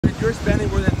If you're spending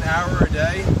more than an hour a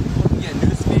day looking at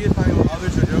newsfeed, finding what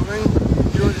others are doing,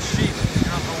 you're the sheep,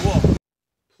 you're not the wolf.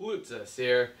 Plutus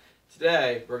here.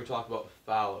 Today, we're going to talk about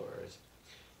followers.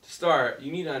 To start,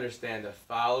 you need to understand that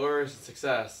followers and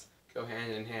success go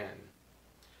hand in hand.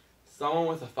 Someone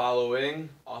with a following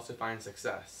also finds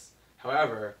success.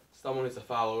 However, someone who's a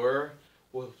follower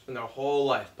will spend their whole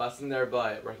life busting their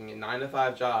butt, working a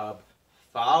 9-to-5 job,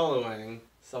 following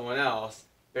someone else,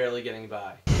 barely getting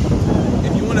by.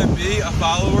 If you want to be a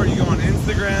follower, you go on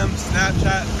Instagram,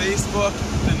 Snapchat, Facebook,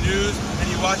 the news, and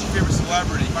you watch your favorite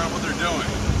celebrity, find out what they're doing.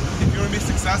 If you want to be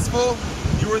successful,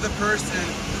 you are the person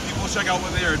people check out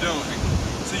what they are doing.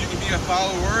 So you can be a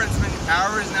follower and spend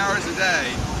hours and hours a day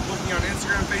looking on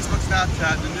Instagram, Facebook,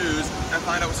 Snapchat, the news, and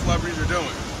find out what celebrities are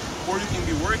doing. Or you can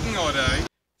be working all day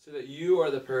so that you are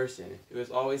the person who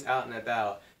is always out and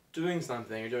about doing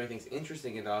something or doing things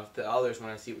interesting enough that others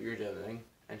want to see what you're doing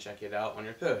and check it out on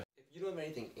your post. If you don't have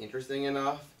anything interesting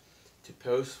enough to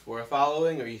post for a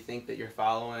following, or you think that your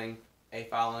following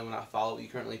will not follow what you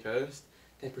currently post,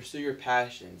 then pursue your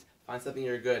passions. Find something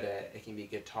you're good at. It can be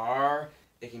guitar,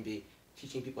 it can be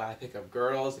teaching people how to pick up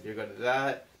girls if you're good at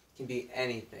that. It can be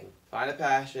anything. Find a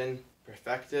passion,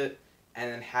 perfect it,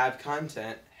 and then have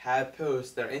content, have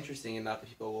posts that are interesting enough that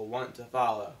people will want to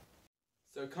follow.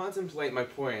 So contemplate my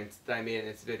points that I made in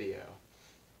this video.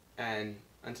 And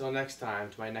until next time,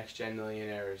 to my next gen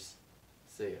millionaires,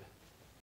 see ya.